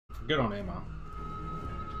good on ammo.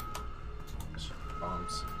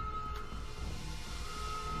 Bombs.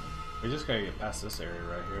 We just gotta get past this area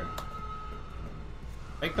right here.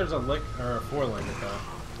 I think there's a lick or a four-legged though.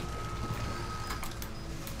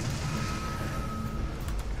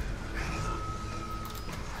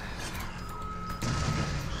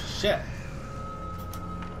 Shit.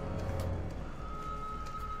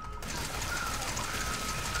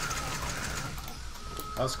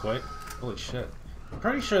 That was quick. Holy shit. I'm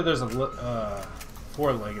pretty sure there's a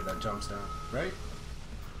four-legged that jumps down, right?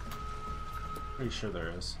 Pretty sure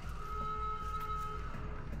there is.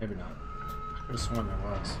 Maybe not. I could have sworn there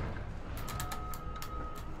was.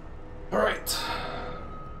 Alright.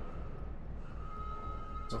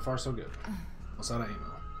 So far, so good. What's out of ammo?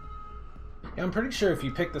 Yeah, I'm pretty sure if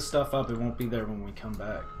you pick the stuff up, it won't be there when we come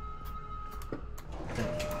back.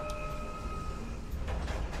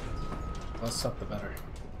 Less up, the better.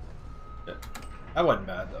 Yeah. That wasn't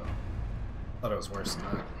bad, though. Thought it was worse than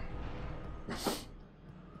that.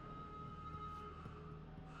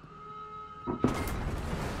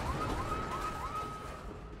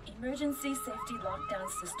 Emergency safety lockdown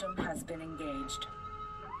system has been engaged.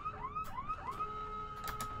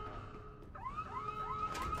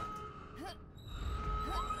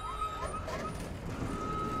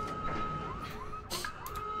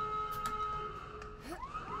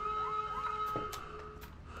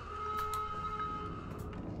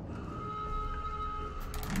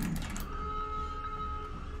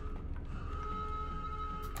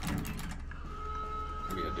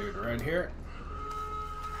 Maybe a dude right here.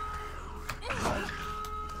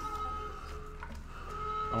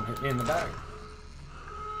 Don't hit me in the back.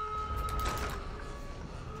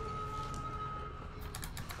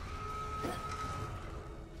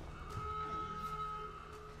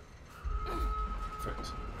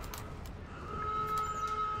 Perfect.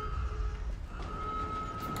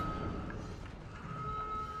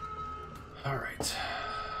 All right.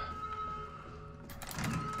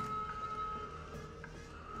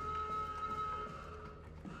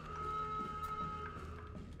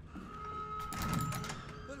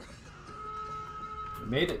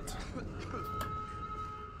 Made it.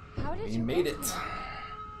 How did We you made get it. here?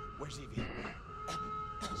 Where's Evie?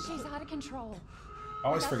 She's out of control. I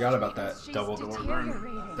always That's forgot about because that she's double door room.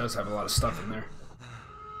 deteriorating. It does have a lot of stuff in there.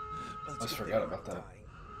 Let's I just get forgot there about that.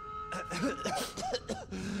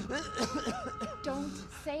 Don't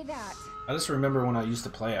say that. I just remember when I used to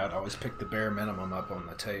play out, I always picked the bare minimum up on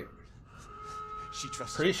the tape. She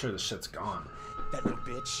trusts Pretty sure the shit's gone. that little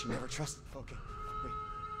bitch. Never trusted. Okay, wait.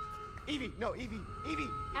 Evie, no, Evie.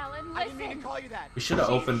 Alan, I didn't mean to listen. call you that. We should have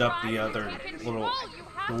opened up Try the to other take little control. You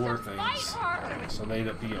have door to fight things her. so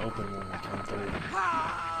they'd be open when we come through.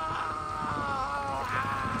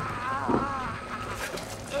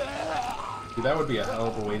 Dude, that would be a hell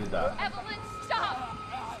of a way to die. Evelyn, stop!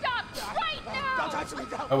 Stop right now! Don't touch me,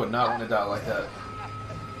 don't. I would not want to die like that.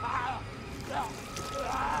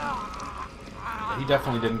 He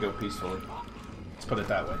definitely didn't go peacefully. Let's put it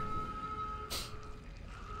that way.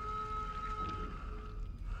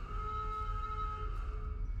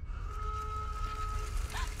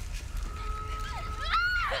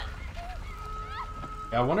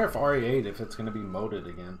 Yeah, I wonder if RE8, if it's going to be moded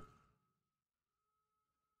again.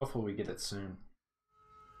 Hopefully we get it soon.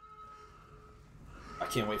 I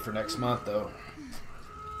can't wait for next month, though.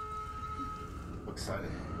 I'm excited.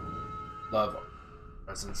 Love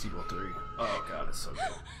Resident Evil 3. Oh god, it's so good.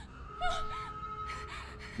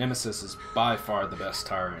 Nemesis is by far the best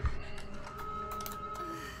tyrant.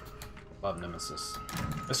 Love Nemesis.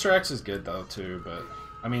 Mr. X is good though too, but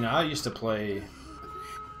I mean I used to play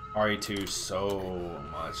RE2 so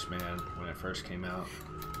much, man, when it first came out.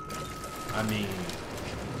 I mean,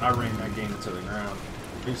 I ran that game into the ground.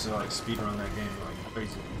 I used to like speedrun that game like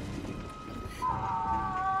crazy.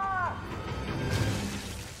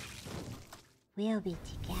 We'll be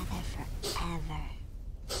together forever.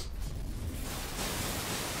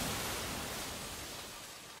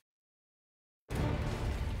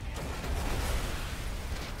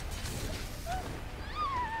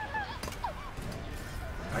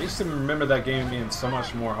 I used to remember that game being so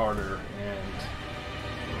much more harder, and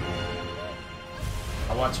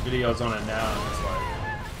I watch videos on it now,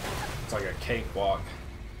 and it's like a cakewalk.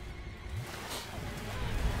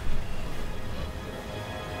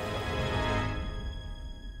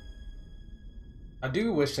 I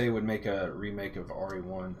do wish they would make a remake of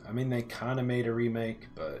RE1. I mean, they kind of made a remake,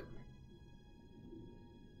 but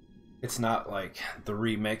it's not like the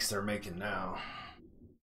remakes they're making now.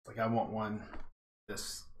 Like, I want one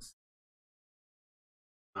this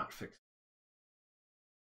not fixed.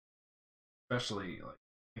 Especially, like,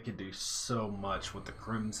 They could do so much with the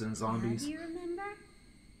Crimson Zombies. Do you remember?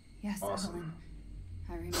 Yes, Awesome. Evelyn.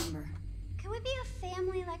 I remember. Can we be a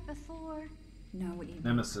family like before? No, Evie.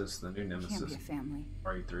 Nemesis, the new Can't be Nemesis. a family.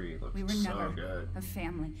 RE3 looks We were so never good. a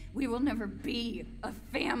family. We will never be a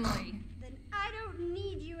family. Then I don't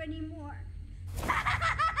need you anymore. I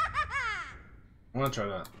want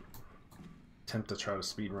to attempt to try to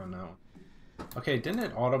speedrun that one. Okay, didn't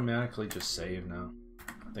it automatically just save now?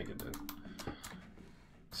 I think it did.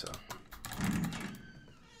 So.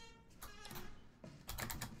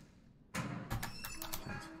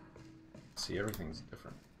 See, everything's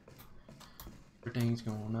different. Everything's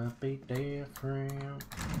gonna be different.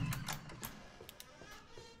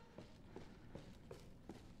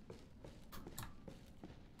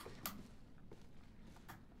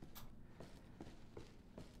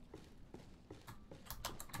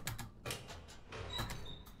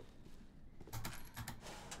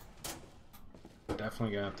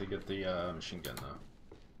 Definitely gonna have to get the machine gun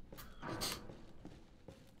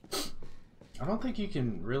though. I don't think you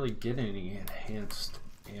can really get any enhanced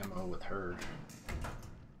ammo with her.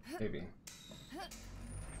 Maybe.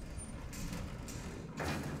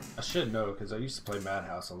 I should know because I used to play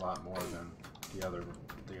Madhouse a lot more than the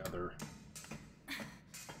other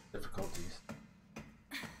difficulties.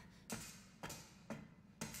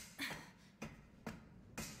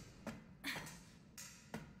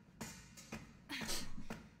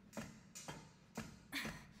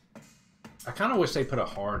 I kind of wish they put a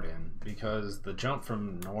hard in because the jump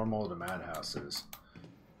from normal to Madhouse is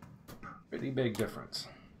a pretty big difference.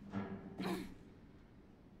 Pretty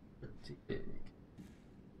big.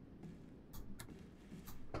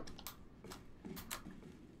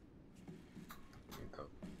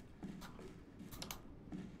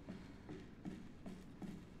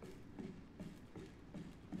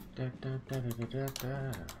 Da, da, da, da, da,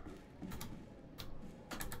 da.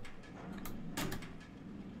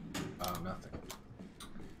 Oh, nothing.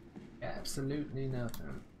 Absolutely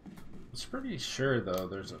nothing. I was pretty sure though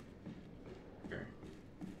there's a here.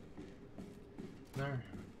 There.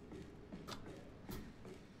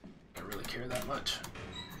 Don't really care that much.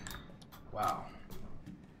 Wow.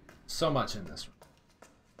 So much in this.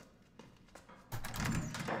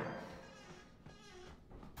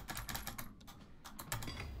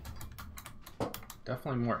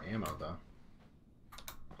 Definitely more ammo though.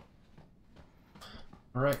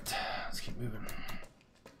 Alright, let's keep moving.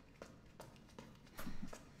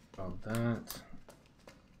 All that.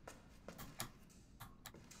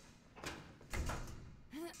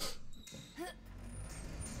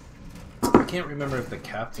 I can't remember if the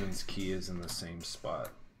captain's key is in the same spot.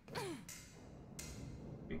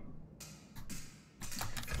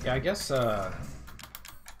 Yeah, I guess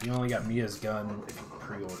you only got Mia's gun if you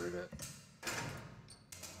pre-ordered it.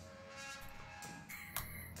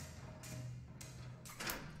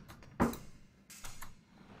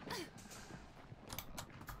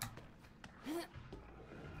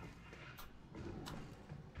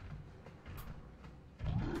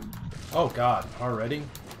 Oh god, already?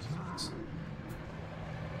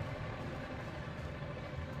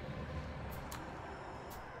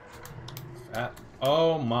 Fat.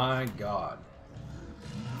 Oh my god.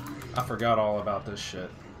 I forgot all about this shit.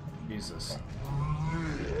 Jesus.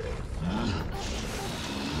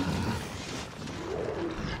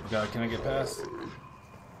 God, can I get past?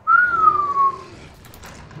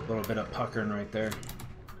 A little bit of puckering right there.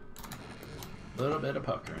 A little bit of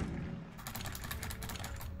puckering.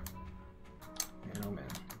 Man, oh man.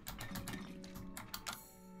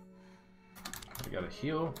 We got a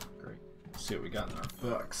heal. Great. Let's see what we got in our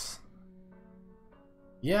books.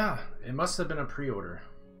 Yeah, it must have been a pre-order.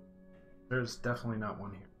 There's definitely not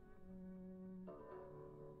one here.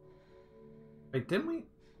 Wait, didn't we?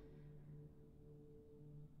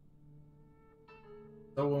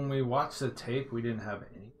 So when we watched the tape, we didn't have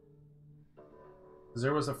any. Because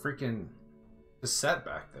there was a freaking cassette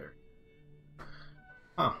back there.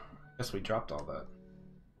 Huh. Guess we dropped all that.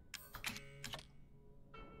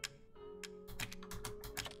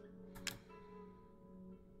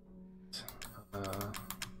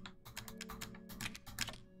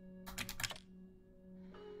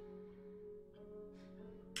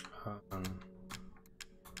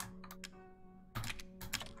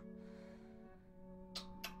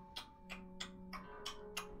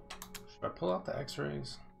 Should I pull out the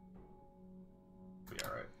x-rays? Be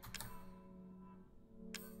alright.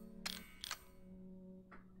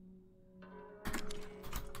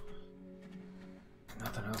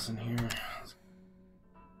 Nothing else in here.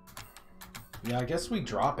 Yeah, I guess we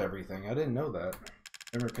drop everything. I didn't know that.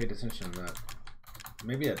 Never paid attention to that.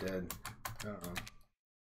 Maybe I did. I don't know.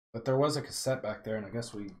 But there was a cassette back there, and I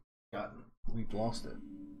guess we've lost it.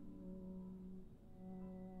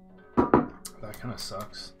 That kind of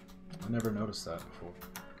sucks. I never noticed that before.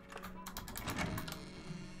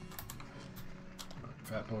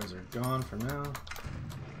 Fat boys are gone for now.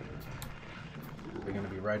 They're gonna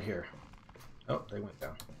be right here. Oh, they went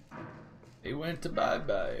down. They went to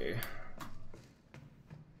bye-bye.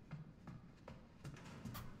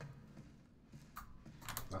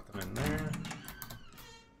 Nothing in there.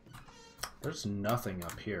 There's nothing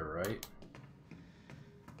up here, right?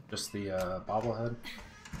 Just the bobblehead.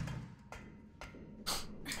 I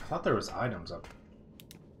thought there was items up.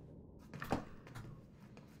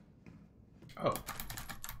 Oh,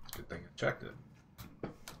 good thing I checked it.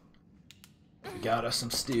 We got us some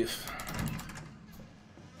stuff.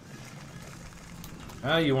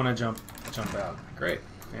 Ah, you want to jump out? Great,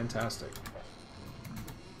 fantastic.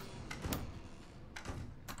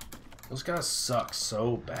 Those guys suck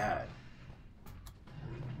so bad.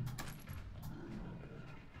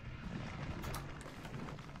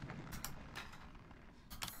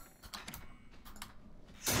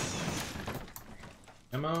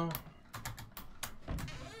 Ammo.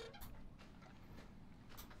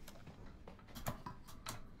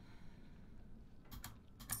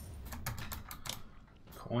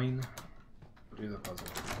 Coin. Do the puzzle.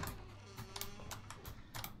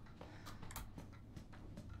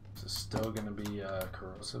 Is this still gonna be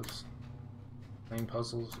corrosives? Same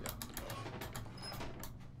puzzles? Yeah.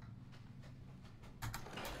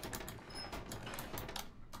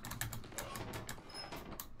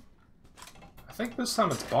 I think this time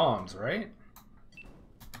it's bombs, right?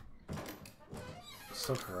 It's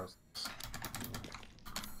still corrosives.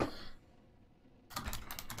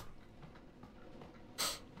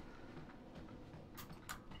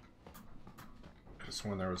 Just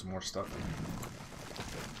when there was more stuff in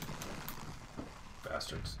there.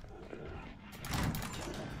 Bastards.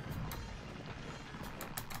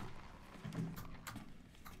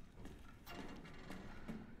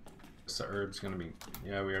 The herb's gonna be...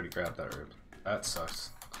 Yeah, we already grabbed that herb. That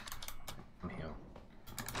sucks. Heal.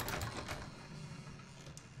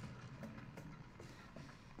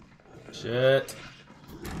 Shit.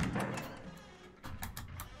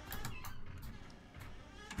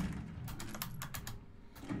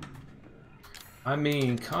 I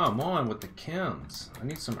mean, come on with the chems. I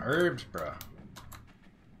need some herbs, bruh.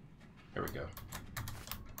 Here we go.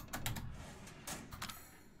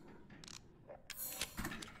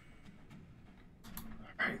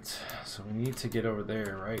 Alright, so we need to get over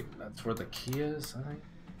there, right? That's where the key is, I think.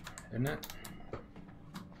 Isn't it?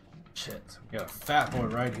 Shit, we got a fat boy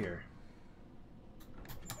right here.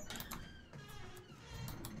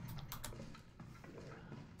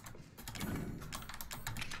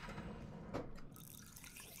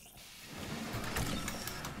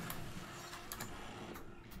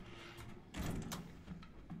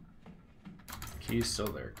 Key's still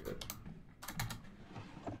there, good.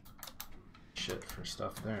 Shit for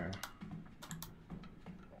stuff there.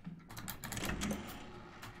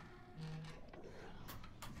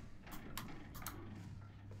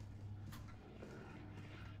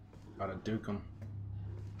 Gotta duke 'em.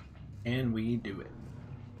 And we do it.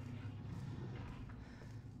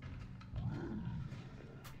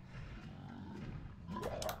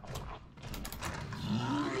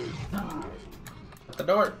 At the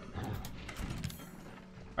door.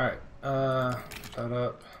 Alright, that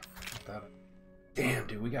up. That up. Damn,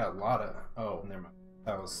 dude, we got a lot of... Oh, never mind.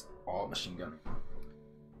 That was all machine gunning.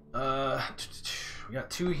 We got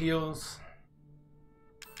 2 heals.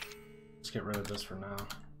 Let's get rid of this for now.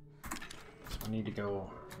 So we need to go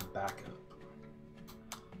back up.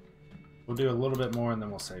 We'll do a little bit more and then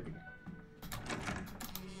we'll save you.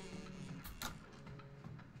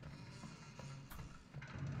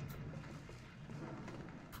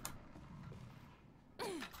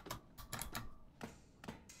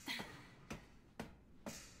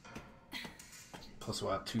 Plus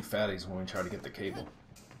we'll have 2 fatties when we try to get the cable.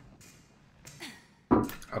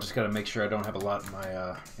 I just gotta make sure I don't have a lot in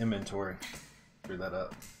my inventory. Screw that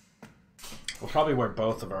up. We'll probably wear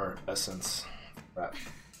both of our essence. That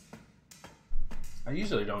I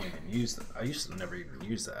usually don't even use them. I used to never even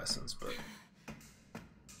use the essence, but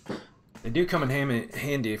they do come in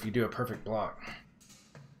handy if you do a perfect block.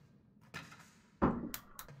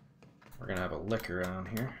 We're gonna have a liquor around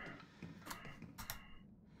here.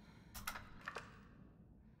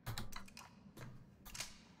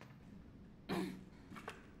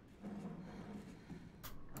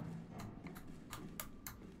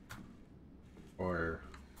 Or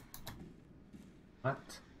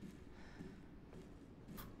what?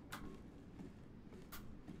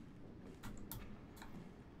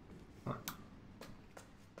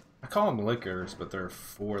 call them lickers, but they're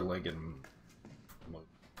four-legged. Oh,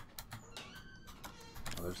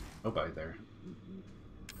 there's nobody there.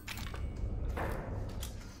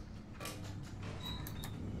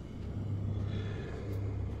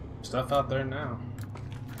 Stuff out there now.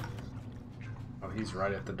 Oh, he's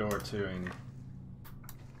right at the door too, ain't he?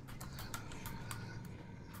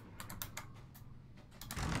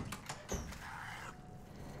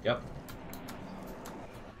 Yep.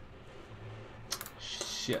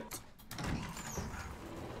 Shit.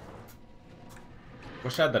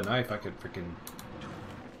 Wish I had the knife, I could freaking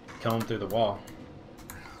kill him through the wall.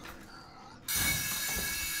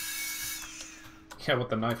 Yeah, with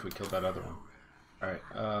the knife we killed that other one. Alright,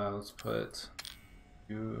 let's put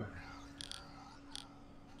you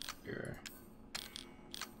here.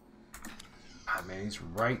 Ah, man, he's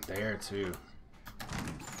right there too.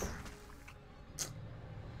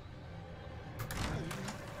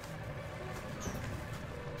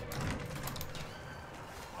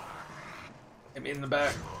 Hit me in the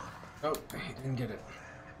back. Oh, he didn't get it.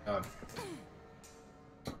 God.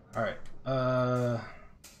 Alright,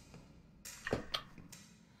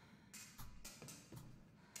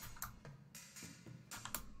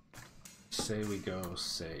 say we go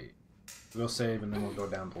save. We'll save and then we'll go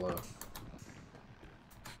down below.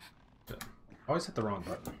 Good. Always hit the wrong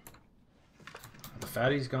button. The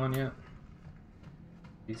fatty's gone yet?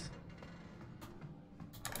 He's...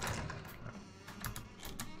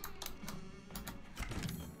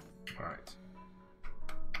 Alright.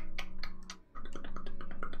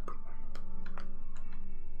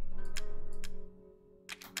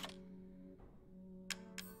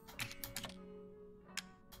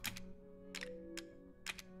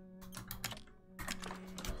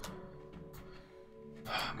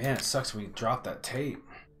 Man, it sucks we dropped that tape.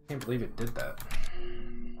 I can't believe it did that.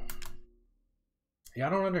 Yeah, I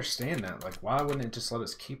don't understand that. Like, why wouldn't it just let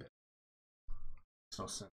us keep it? Makes no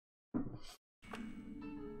sense.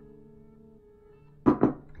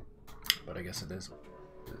 But I guess it is what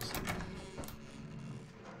it is.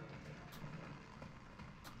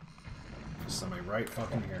 There's somebody right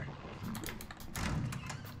fucking here.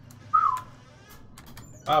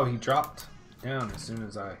 Oh, he dropped down as soon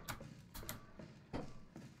as I...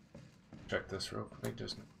 Check this real quick.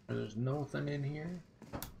 There's nothing in here.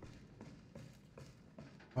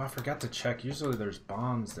 Oh, I forgot to check. Usually there's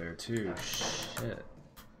bombs there too. Shit.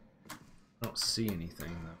 I don't see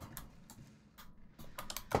anything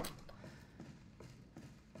though.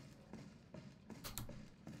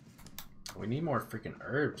 We need more freaking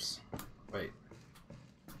herbs. Wait.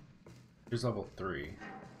 Here's level 3.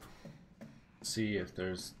 See if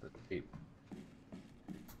there's the tape.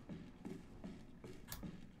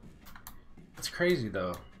 It's crazy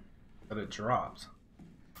though that it dropped.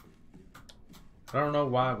 I don't know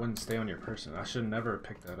why it wouldn't stay on your person. I should never have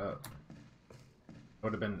picked that up. It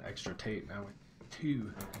would have been extra tape. Now we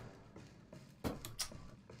 2.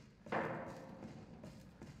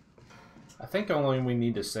 I think only we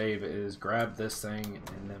need to save is grab this thing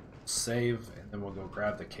and then save, and then we'll go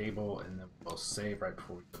grab the cable and then we'll save right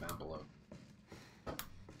before we go down below.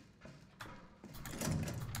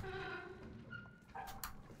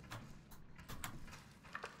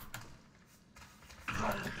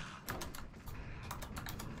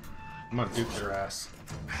 I'm gonna duke their ass.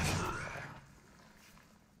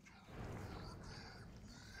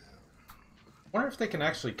 Wonder if they can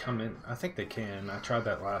actually come in. I think they can. I tried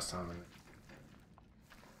that last time.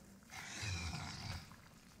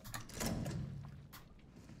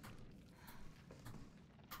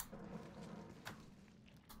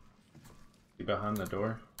 Be behind the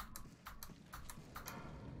door.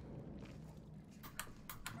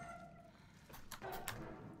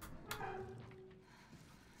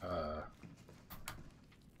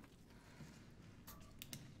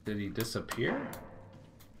 Did he disappear?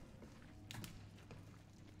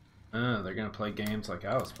 Oh, they're gonna play games like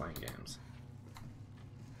I was playing games.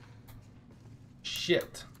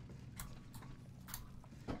 Shit.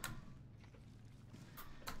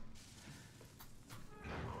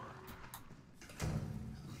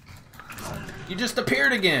 You just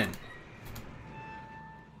appeared again.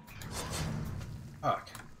 Fuck.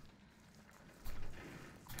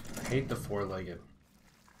 I hate the four-legged.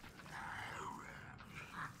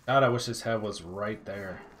 God, I wish his head was right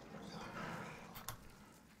there.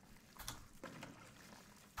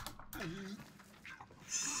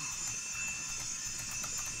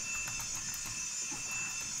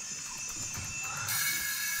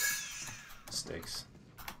 Mistakes.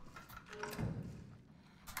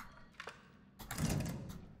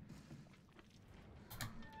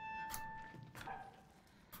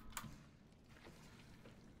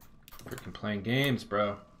 Freaking playing games,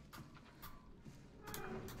 bro.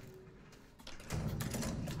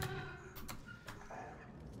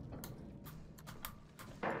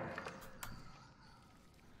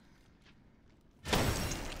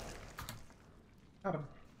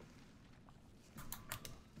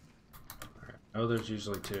 Oh, there's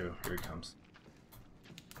usually two. Here he comes.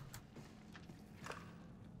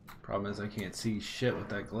 Problem is I can't see shit with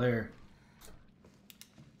that glare.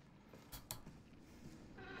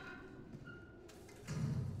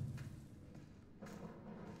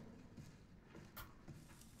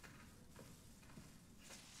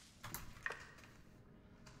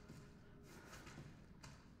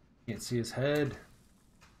 Can't see his head.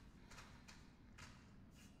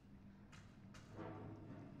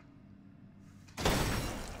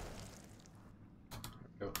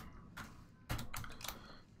 There we go.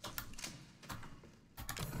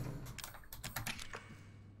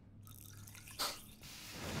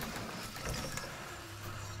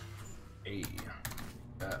 Hey,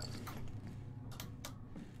 that.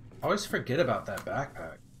 I always forget about that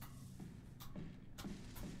backpack.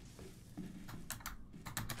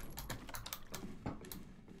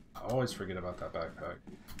 I always forget about that backpack.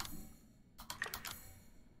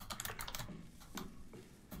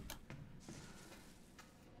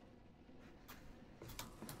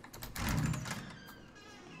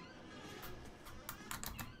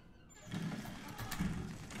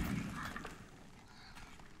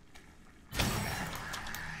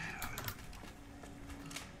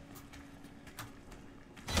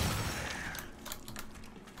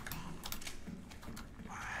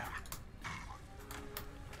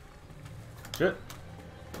 Shit.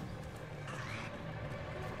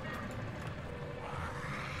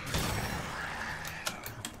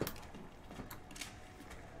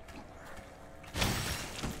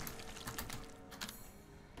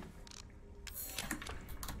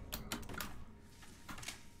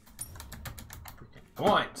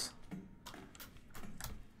 Points.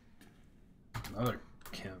 Another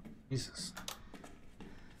Kim. Jesus.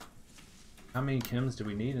 How many Kims do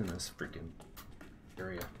we need in this freaking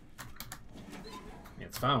area?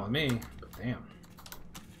 It's fine with me, but damn.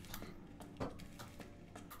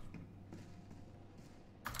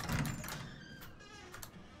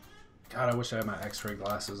 God, I wish I had my X-ray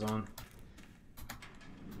glasses on.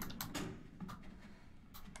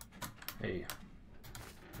 Hey. There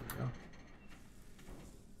we go.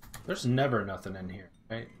 There's never nothing in here,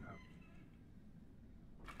 right?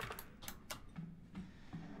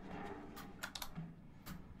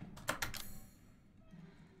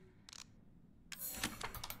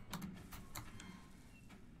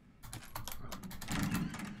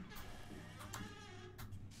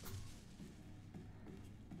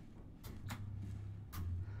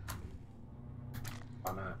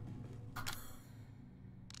 Why not?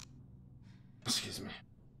 Excuse me.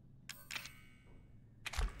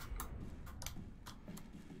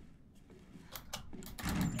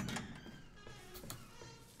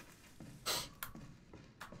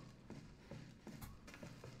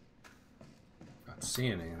 Not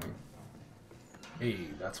seeing anything. Hey,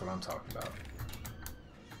 that's what I'm talking about.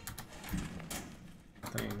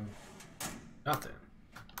 Nothing. Nothing.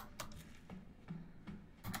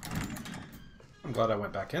 I'm glad I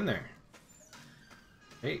went back in there.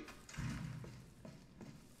 Hey.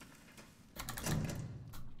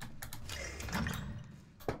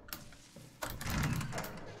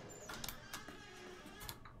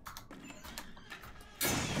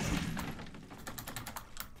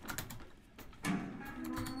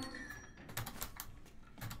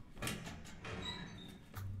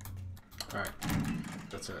 All right.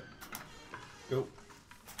 That's it. Go.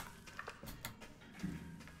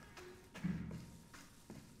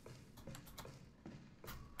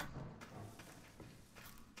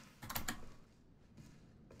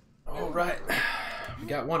 Alright, we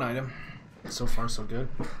got one item. So far, so good.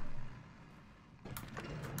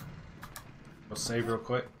 We'll save real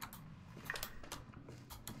quick.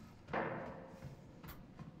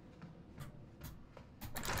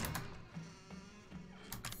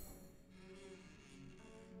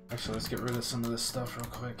 Actually, let's get rid of some of this stuff real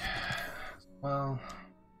quick. Well,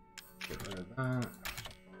 get rid of that.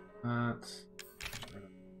 Get rid of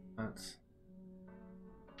that.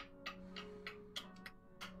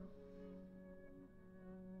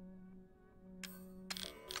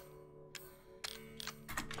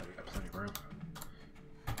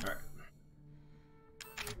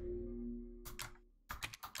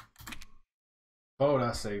 Oh,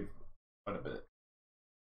 I saved quite a bit.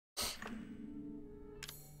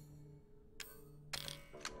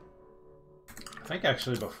 I think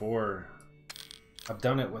actually before I've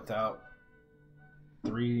done it without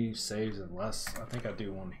 3 saves and less. I think I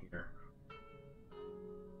do one here.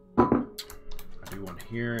 I do one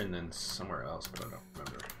here and then somewhere else, but I don't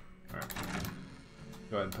remember. Alright.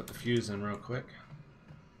 Go ahead and put the fuse in real quick.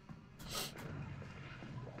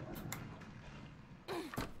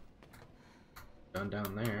 Done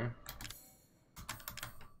down there.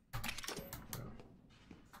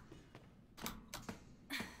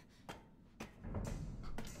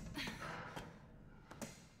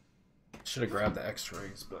 Should have grabbed the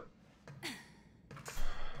X-rays, but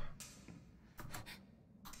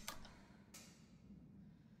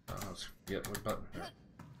let's get what button.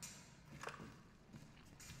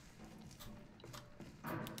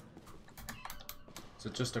 Is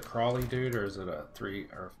it just a crawly dude, or is it a 3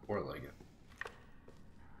 or 4-legged?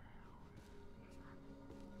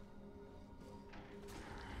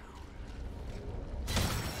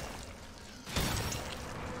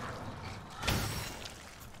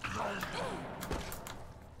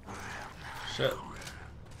 Shit.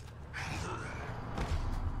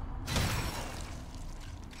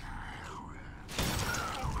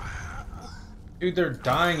 Dude, their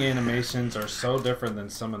dying animations are so different than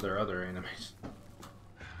some of their other animations.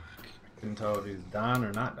 I couldn't tell if he's dying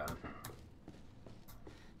or not dying.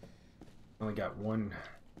 Only got one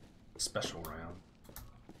special round.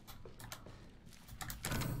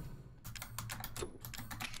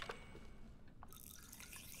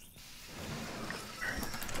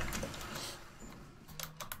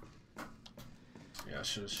 Yeah, I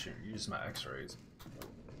should have used my X-rays.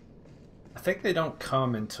 I think they don't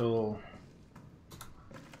come until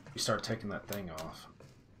you start taking that thing off.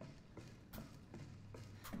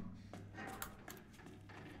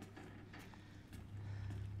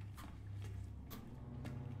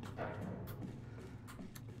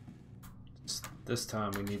 This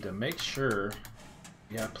time we need to make sure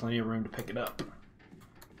you have plenty of room to pick it up.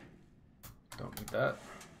 Don't need that.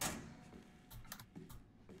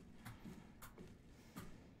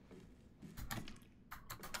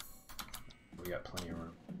 We got plenty of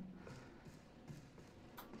room.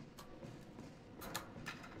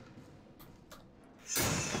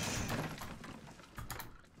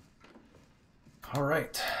 All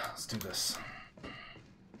right, let's do this.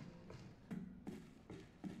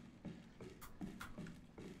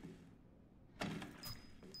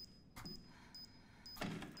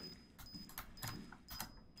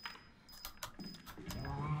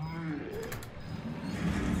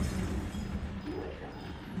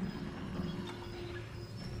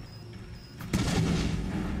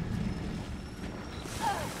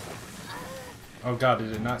 Oh god,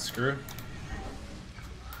 did it not screw?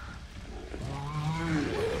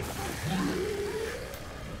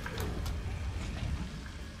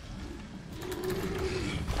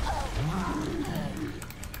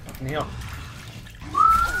 Heal.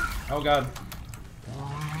 Oh god.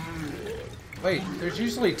 Wait, there's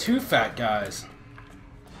usually 2 fat guys.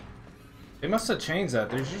 They must have changed that.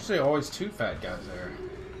 There's usually always 2 fat guys there.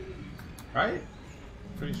 Right?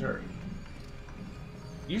 Pretty sure.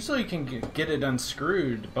 Usually you can get it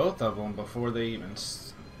unscrewed, both of them, before they even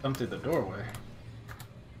come through the doorway.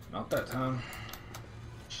 Not that time.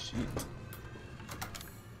 Shit.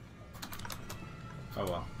 Oh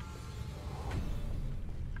well.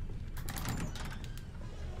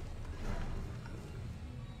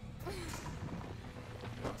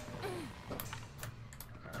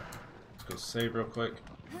 Let's go save real quick.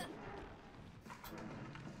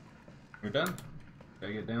 We're done.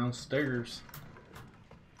 Gotta get downstairs.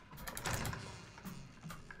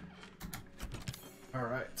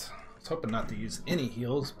 Alright. I was hoping not to use any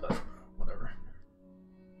heals, but whatever.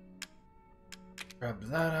 Grab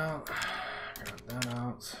that out. Grab that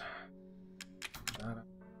out. That out.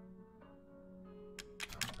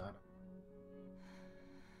 That out.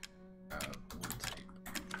 Grab blue tape.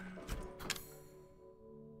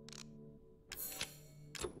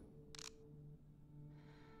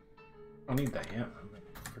 I don't need that yet.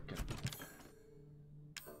 Freaking.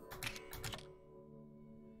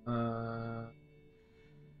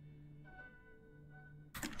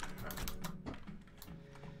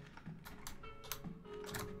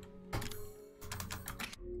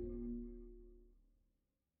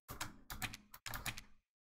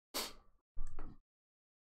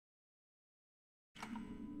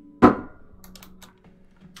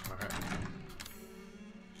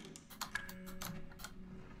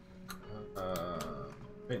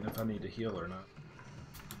 Waiting if I need to heal or not.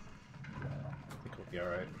 I think we'll be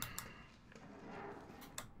alright.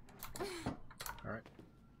 Alright.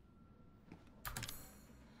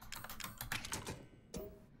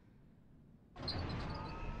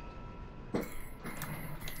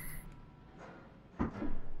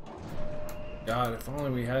 God, if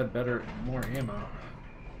only we had more ammo.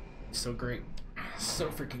 So great. So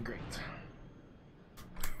freaking great.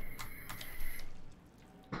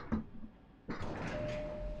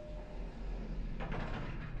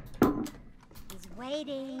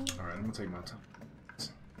 Waiting. Alright, I'm gonna take my time.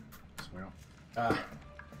 Ah.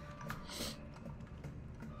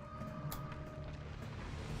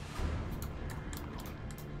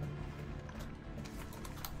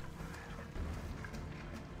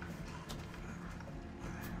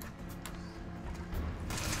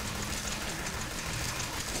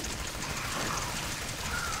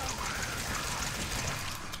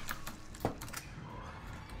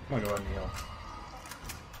 I'm gonna go ahead and heal.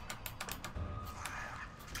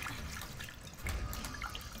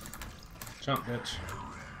 Jump, bitch.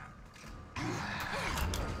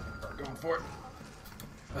 Start going for it.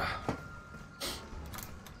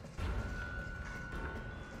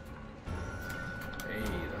 Hey,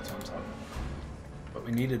 that's what I'm talking about. What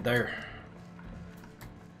we needed there.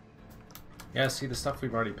 Yeah, see, the stuff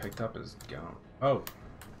we've already picked up is gone. Oh.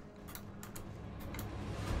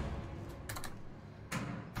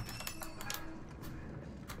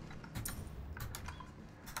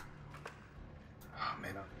 Oh,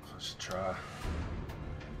 man, I should try.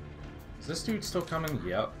 Is this dude still coming?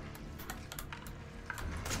 Yep.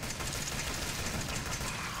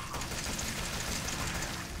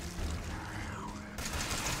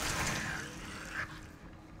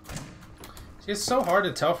 See, it's so hard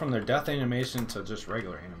to tell from their death animation to just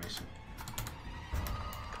regular animation.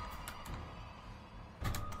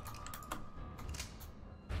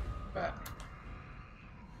 Bat.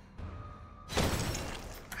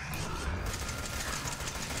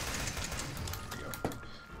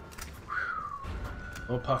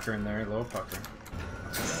 Little pucker in there, little pucker.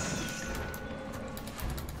 If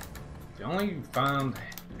you only found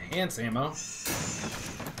enhanced ammo.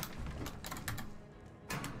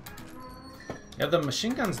 Yeah, the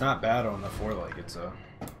machine gun's not bad on the four-leg. It's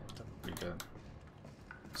pretty good.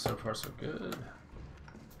 So far, so good.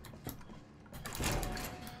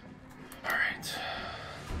 All right.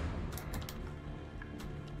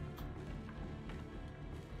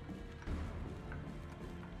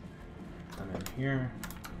 Then in here.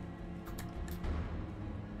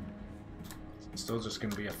 Still just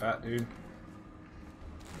gonna be a fat dude.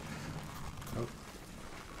 Nope.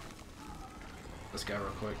 This guy real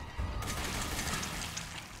quick.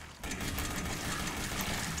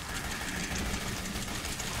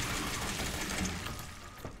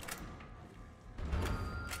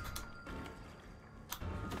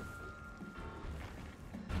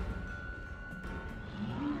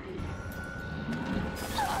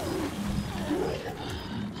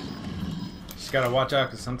 Just gotta watch out,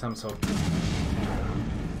 because sometimes he'll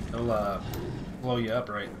blow you up,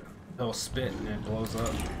 right? He'll spit and it blows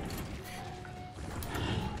up.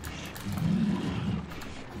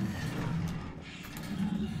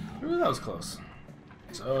 Ooh, that was close.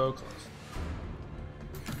 So close.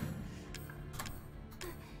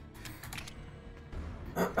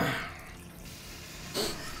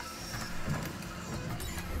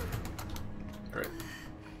 Great.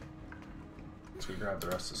 So we grab the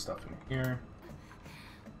rest of the stuff in here.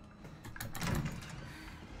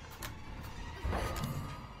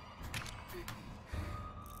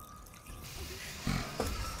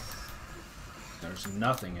 There's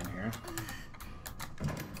nothing in here.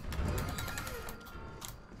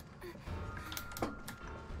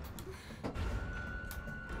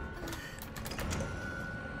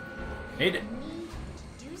 Hate it.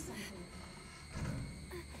 Do something.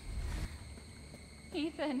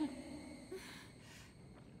 Ethan.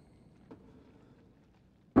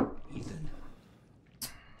 Ethan?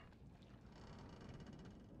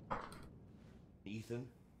 Ethan?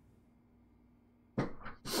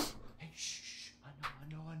 Hey, shh. I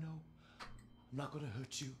know. I'm not gonna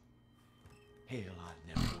hurt you. Hell, I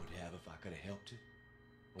never would have if I could have helped you.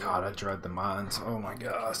 God, I dread the mines. Oh my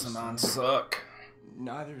gosh, the mines suck.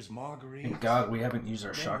 Neither is Marguerite. Thank God we haven't used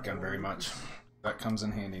our shotgun very much. That comes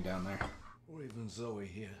in handy down there. Or even Zoe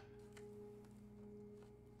here.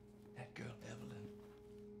 That girl, Evelyn.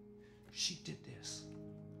 She did this.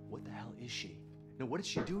 What the hell is she? No, what did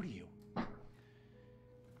she do to you?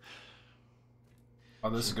 Oh,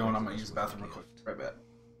 this is going. I'm gonna use the bathroom real quick. Right back.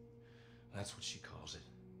 That's what she calls it.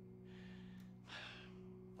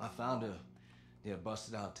 I found her near a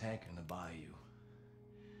busted out tanker in the bayou.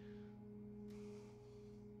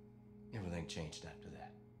 Everything changed after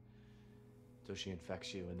that. So she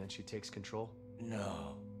infects you and then she takes control?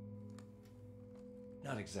 No.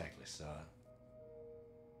 Not exactly, son.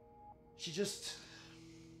 She just...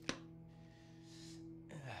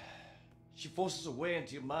 She forces her way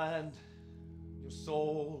into your mind, your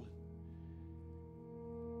soul.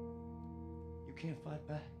 You can't fight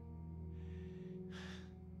back.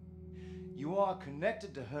 You are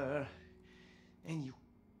connected to her, and you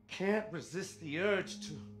can't resist the urge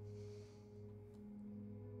to...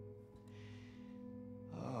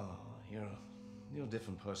 Oh, you're a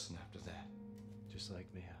different person after that. Just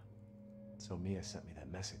like Mia. So Mia sent me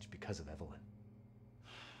that message because of Evelyn.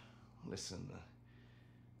 Listen,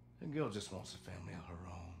 the girl just wants a family of her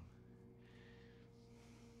own.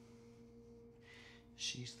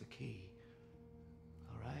 She's the key,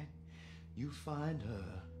 all right? You find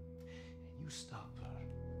her, and you stop her.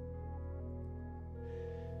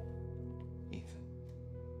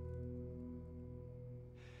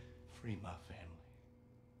 Free my family.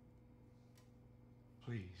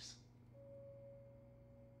 Please.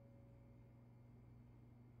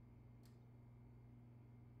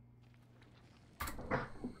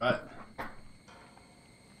 Right.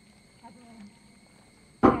 Evelyn,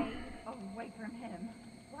 stay away from him.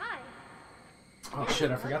 Why? Oh shit,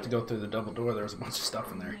 I forgot to go through the double door. There was a bunch of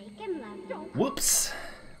stuff in there. Make him love you. Whoops.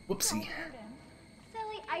 Whoopsie. Hurt him.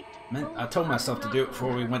 Silly, I told myself to do it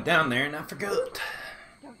before we went down there and I forgot.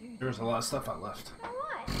 Don't you There was a lot of stuff I left. So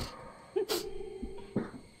what?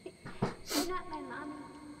 You're not my mommy.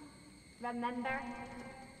 Remember?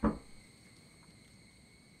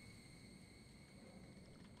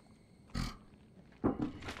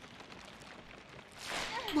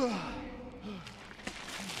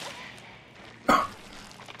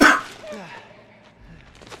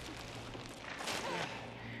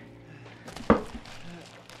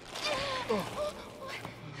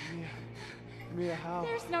 Mia, how?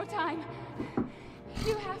 There's no time.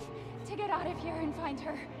 You have to get out of here and find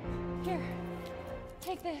her. Here,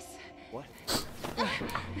 take this. What?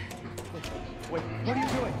 Wait, what are you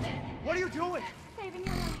doing? What are you doing? Saving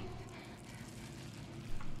your life.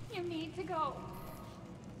 You need to go.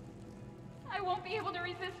 I won't be able to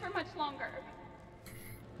resist for much longer.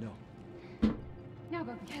 No, Now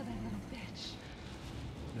go kill that little bitch.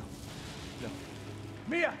 no, no.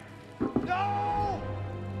 Mia! No!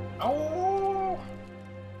 Oh!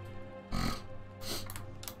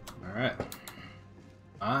 Alright.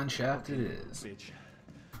 On shaft it is. Bitch.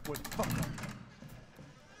 What the fuck?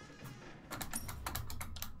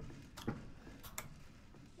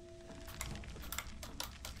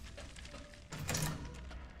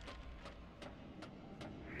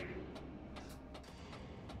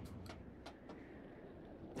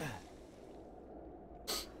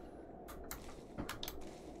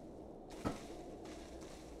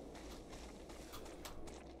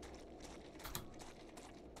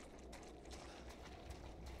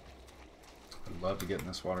 I'd love to get in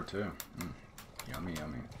this water too. Yummy,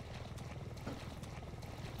 yummy.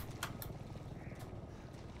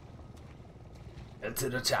 Get to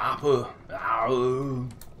the chopper. Ow.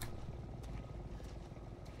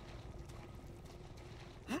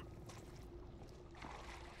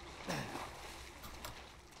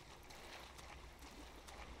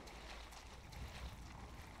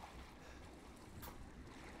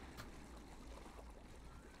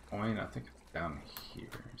 Coin, I think it's down here.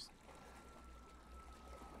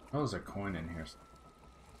 Oh, there's a coin in here.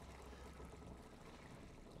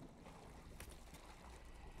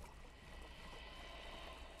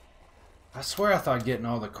 I swear I thought getting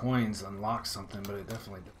all the coins unlocked something, but it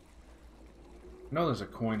definitely did. I know there's a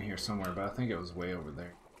coin here somewhere, but I think it was way over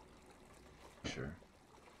there. Sure.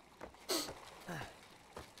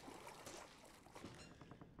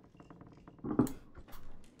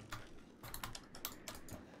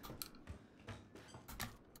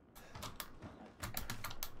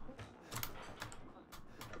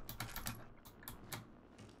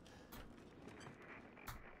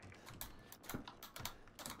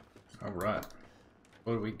 Alright,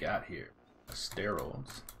 what do we got here? A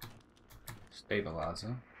steroids,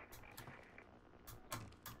 stabilizer.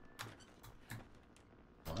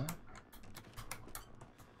 What?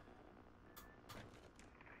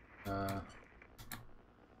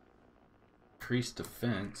 Increase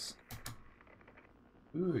defense.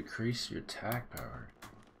 Ooh, increase your attack power.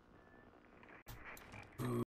 Ooh.